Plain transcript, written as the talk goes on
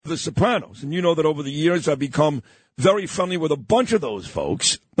The Sopranos. And you know that over the years I've become very friendly with a bunch of those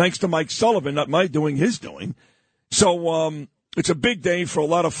folks, thanks to Mike Sullivan, not my doing, his doing. So it's a big day for a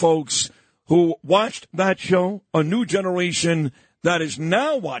lot of folks who watched that show, a new generation that is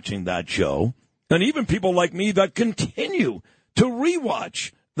now watching that show, and even people like me that continue to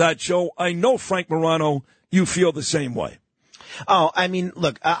rewatch that show. I know, Frank Morano, you feel the same way. Oh, I mean,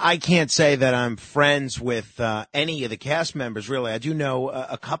 look, I can't say that I'm friends with any of the cast members, really. I do know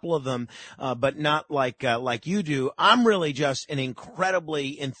a couple of them, but not like you do. I'm really just an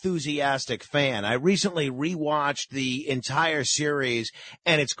incredibly enthusiastic fan. I recently rewatched the entire series,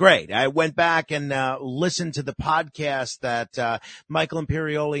 and it's great. I went back and listened to the podcast that Michael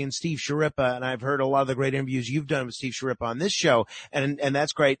Imperioli and Steve Sciarippa, and I've heard a lot of the great interviews you've done with Steve Sciarippa on this show, and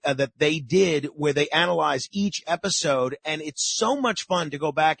that's great, that they did, where they analyze each episode, and it's so much fun to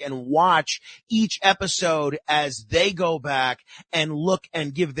go back and watch each episode as they go back and look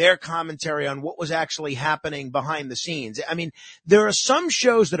and give their commentary on what was actually happening behind the scenes. I mean, there are some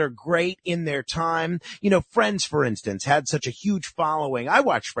shows that are great in their time. You know, Friends, for instance, had such a huge following. I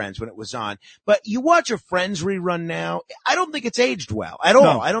watched Friends when it was on, but you watch a Friends rerun now, I don't think it's aged well at all.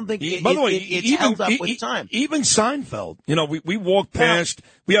 No. I don't think it's held up with time. Even Seinfeld, you know, we walked past,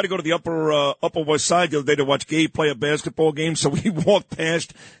 we had to go to the Upper West Side the other day to watch Gabe play a basketball game, so we walked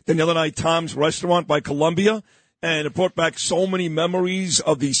past the other night Tom's Restaurant by Columbia, and it brought back so many memories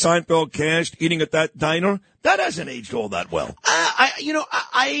of the Seinfeld cast eating at that diner. That hasn't aged all that well.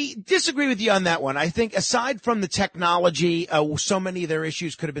 I disagree with you on that one. I think aside from the technology, so many of their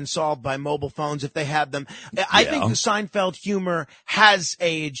issues could have been solved by mobile phones if they had them. I think the Seinfeld humor has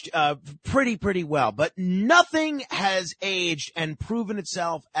aged pretty well, but nothing has aged and proven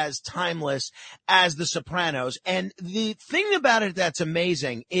itself as timeless as The Sopranos. And the thing about it that's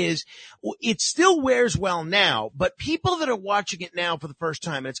amazing is it still wears well now, but people that are watching it now for the first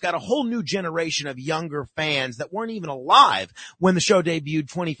time, and it's got a whole new generation of younger fans that weren't even alive when the show debuted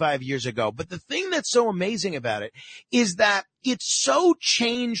 25 years ago. But the thing that's so amazing about it is that it's so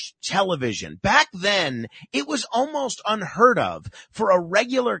changed television. Back then, it was almost unheard of for a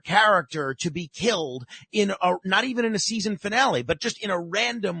regular character to be killed not even in a season finale, but just in a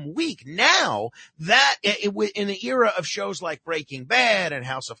random week. Now, that in the era of shows like Breaking Bad and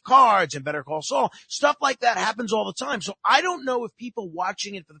House of Cards and Better Call Saul, stuff like that happens all the time. So I don't know if people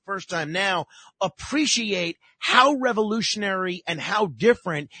watching it for the first time now appreciate how revolutionary and how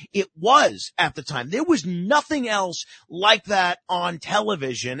different it was at the time. There was nothing else like that on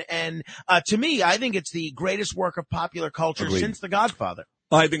television. And to me, I think it's the greatest work of popular culture since The Godfather.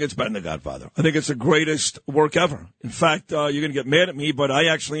 I think it's better than The Godfather. I think it's the greatest work ever. In fact, you're going to get mad at me, but I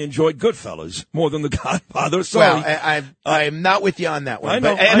actually enjoyed Goodfellas more than The Godfather. Sorry. Well, I'm not with you on that one. I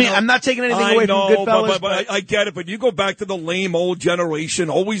know. I'm not taking anything away from Goodfellas. But I get it. But you go back to the lame old generation,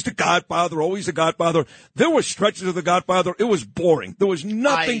 always The Godfather, always The Godfather. There were stretches of The Godfather. It was boring. There was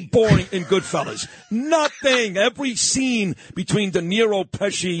nothing boring in Goodfellas. Nothing. Every scene between De Niro,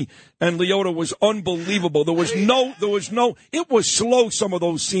 Pesci, and Liotta was unbelievable. It was slow, some of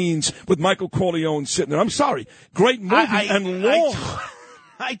those scenes with Michael Corleone sitting there. I'm sorry. Great movie and long.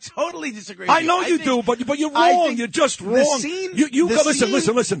 I totally disagree. I know you do, but you're wrong. You're just wrong.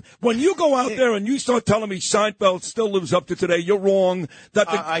 Listen. When you go out there and you start telling me Seinfeld still lives up to today, you're wrong.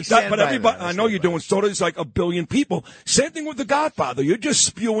 But everybody, I know you're doing. So does like a billion people. Same thing with The Godfather. You're just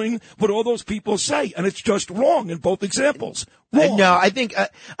spewing what all those people say, and it's just wrong in both examples. No, I think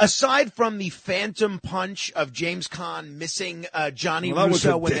aside from the phantom punch of James Caan missing Johnny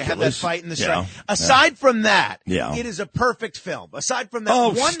Russo when they had that fight in the strike, aside from that, it is a perfect film. Aside from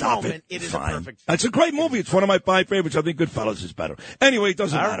that one moment, it is a perfect film. It's a great movie. It's one of my 5 favorites. I think Goodfellas is better. Anyway, it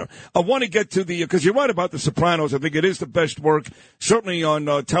doesn't matter. I want to get to because you're right about The Sopranos. I think it is the best work, certainly on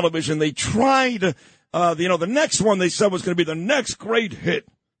television. They tried, the next one they said was going to be the next great hit,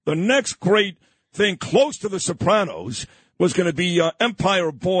 the next great thing close to The Sopranos was going to be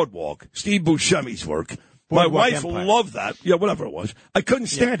Empire Boardwalk, Steve Buscemi's work. My wife loved that. Yeah, whatever it was. I couldn't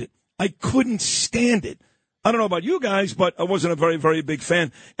stand it. I don't know about you guys, but I wasn't a very, very big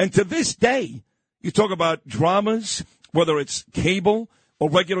fan. And to this day, you talk about dramas, whether it's cable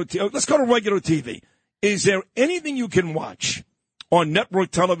or regular TV. Let's go to regular TV. Is there anything you can watch on network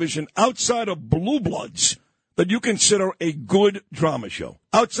television outside of Blue Bloods that you consider a good drama show?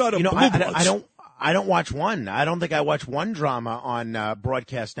 Outside of Blue Bloods. I don't watch one. I don't think I watch one drama on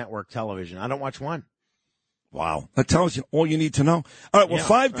broadcast network television. I don't watch one. Wow. That tells you all you need to know. All right, well,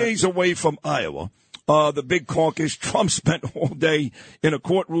 5 days away from Iowa, the big caucus. Trump spent all day in a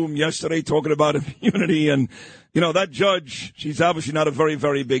courtroom yesterday talking about immunity. And, that judge, she's obviously not a very,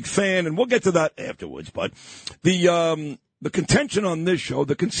 very big fan. And we'll get to that afterwards. But the the contention on this show,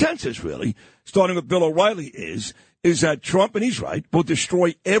 the consensus really, starting with Bill O'Reilly, is that Trump, and he's right, will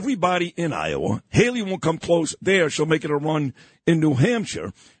destroy everybody in Iowa. Haley won't come close there. She'll make it a run in New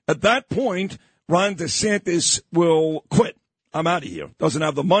Hampshire. At that point, Ron DeSantis will quit. I'm out of here. Doesn't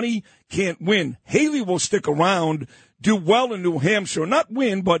have the money, can't win. Haley will stick around, do well in New Hampshire. Not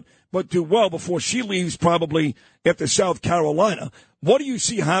win, but do well before she leaves probably after South Carolina. What do you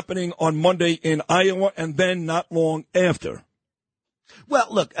see happening on Monday in Iowa and then not long after? Well,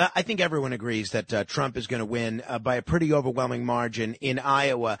 look, I think everyone agrees that Trump is going to win by a pretty overwhelming margin in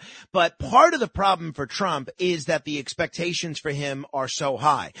Iowa. But part of the problem for Trump is that the expectations for him are so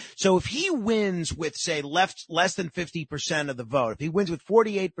high. So if he wins with, say, less than 50% of the vote, if he wins with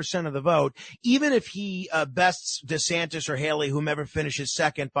 48% of the vote, even if he bests DeSantis or Haley, whomever finishes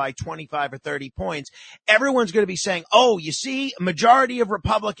second, by 25 or 30 points, everyone's going to be saying, oh, you see, a majority of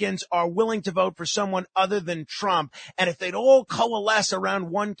Republicans are willing to vote for someone other than Trump. And if they'd all coalesce around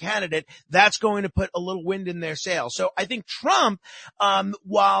one candidate, that's going to put a little wind in their sails. So I think Trump,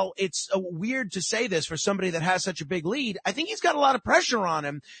 while it's weird to say this for somebody that has such a big lead, I think he's got a lot of pressure on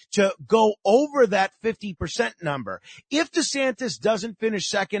him to go over that 50% number. If DeSantis doesn't finish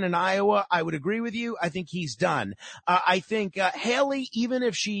second in Iowa, I would agree with you. I think he's done. I think Haley, even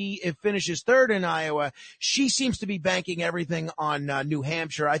if she finishes third in Iowa, she seems to be banking everything on New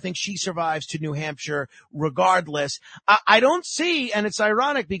Hampshire. I think she survives to New Hampshire regardless. I don't see, and it's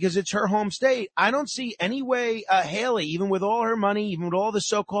ironic because it's her home state, I don't see any way Haley, even with all her money, even with all the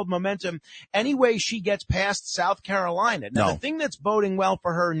so-called momentum, any way she gets past South Carolina. Now, the thing that's boding well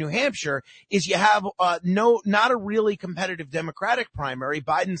for her in New Hampshire is you have not a really competitive Democratic primary.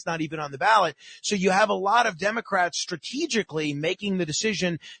 Biden's not even on the ballot. So you have a lot of Democrats strategically making the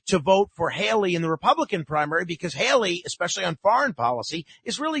decision to vote for Haley in the Republican primary because Haley, especially on foreign policy,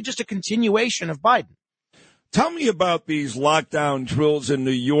 is really just a continuation of Biden. Tell me about these lockdown drills in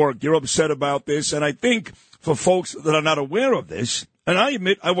New York. You're upset about this, and I think for folks that are not aware of this, and I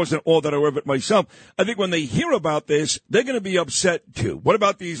admit I wasn't all that aware of it myself, I think when they hear about this, they're going to be upset too. What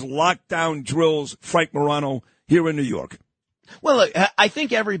about these lockdown drills, Frank Morano, here in New York? Well, look, I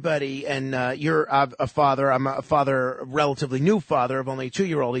think everybody, and you're a father, I'm a father, a relatively new father of only a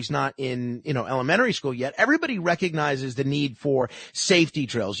 2-year-old. He's not in, elementary school yet. Everybody recognizes the need for safety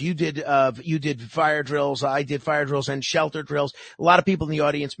drills. You did fire drills. I did fire drills and shelter drills. A lot of people in the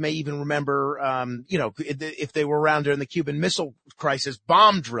audience may even remember, if they were around during the Cuban Missile Crisis,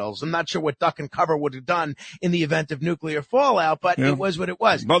 bomb drills. I'm not sure what duck and cover would have done in the event of nuclear fallout, but It was what it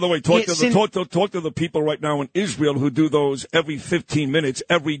was. By the way, talk to the people right now in Israel who do those every 15 minutes,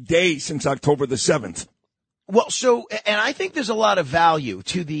 every day since October the 7th. Well, and I think there's a lot of value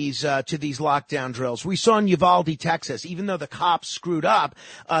to these lockdown drills. We saw in Uvalde, Texas, even though the cops screwed up,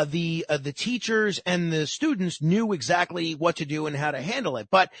 the teachers and the students knew exactly what to do and how to handle it.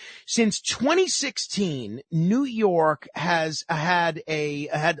 But since 2016, New York has had a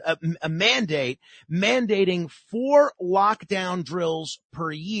mandate mandating 4 lockdown drills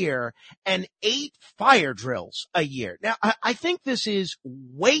per year and 8 fire drills a year. Now, I think this is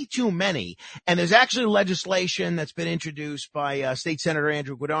way too many, and there's actually legislation that's been introduced by State Senator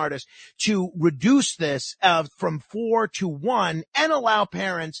Andrew Guidardis to reduce this from 4 to 1 and allow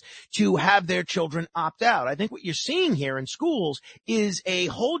parents to have their children opt out. I think what you're seeing here in schools is a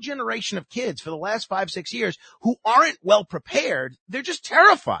whole generation of kids for the last 5-6 years who aren't well prepared. They're just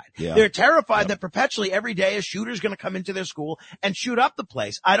terrified. Yeah. They're terrified that perpetually every day a shooter's going to come into their school and shoot up the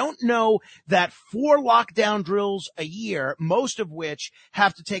place. I don't know that 4 lockdown drills a year, most of which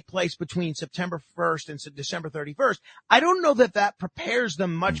have to take place between September 1st and December 31st. I don't know that prepares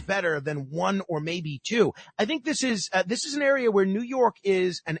them much better than 1 or maybe 2. I think this is an area where New York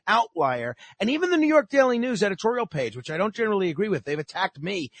is an outlier, and even the New York Daily News editorial page, which I don't generally agree with, they've attacked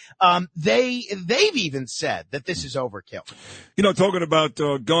me. They've even said that this is overkill. Talking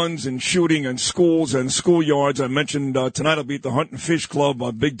about guns and shooting and schools and schoolyards, I mentioned tonight I'll be at the Hunt and Fish Club,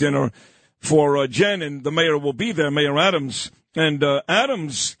 a big dinner for Jen, and the mayor will be there, Mayor Adams. And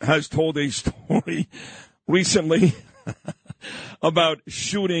Adams has told a story recently about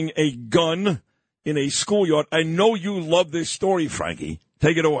shooting a gun in a schoolyard. I know you love this story, Frankie.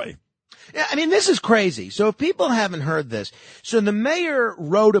 Take it away. Yeah, I mean, this is crazy. So if people haven't heard this, so the mayor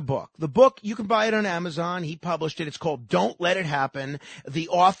wrote a book. The book, you can buy it on Amazon. He published it. It's called Don't Let It Happen. The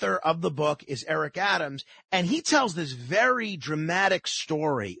author of the book is Eric Adams, and he tells this very dramatic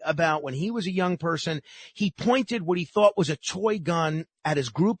story about when he was a young person. He pointed what he thought was a toy gun at his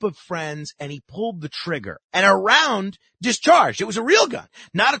group of friends and he pulled the trigger and a round discharged. It was a real gun,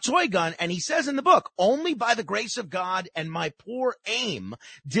 not a toy gun. And he says in the book, only by the grace of God and my poor aim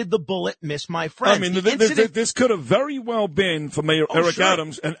did the bullet miss my friend. I mean, this could have very well been for Mayor Eric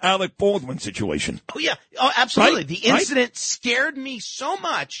Adams an Alec Baldwin situation. Oh, yeah. Oh, absolutely. Right? The incident scared me so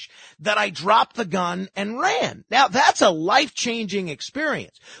much that I dropped the gun and ran. Now, that's a life-changing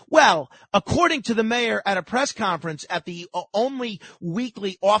experience. Well, according to the mayor at a press conference, at the only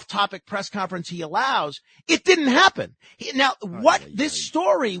weekly off-topic press conference he allows, it didn't happen. Now, this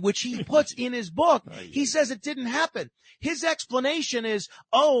story, which he puts in his book, he says it didn't happen. His explanation is,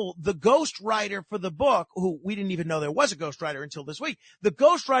 the ghostwriter for the book, who we didn't even know there was a ghostwriter until this week, the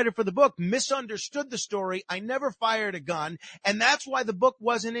ghostwriter for the book misunderstood the story. I never fired a gun, and that's why the book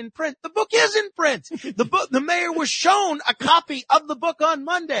wasn't in print. The book is in print. The mayor was shown a copy of the book on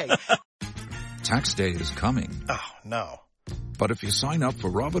Monday. Tax day is coming. Oh, no. But if you sign up for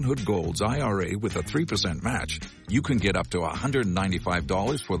Robinhood Gold's IRA with a 3% match, you can get up to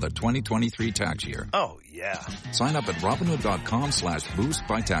 $195 for the 2023 tax year. Oh, yeah. Sign up at Robinhood.com/boost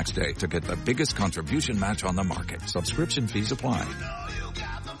by tax day to get the biggest contribution match on the market. Subscription fees apply.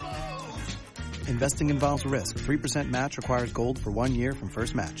 Investing involves risk. 3% match requires gold for 1 year from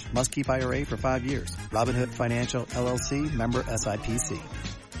first match. Must keep IRA for 5 years. Robinhood Financial, LLC, member SIPC.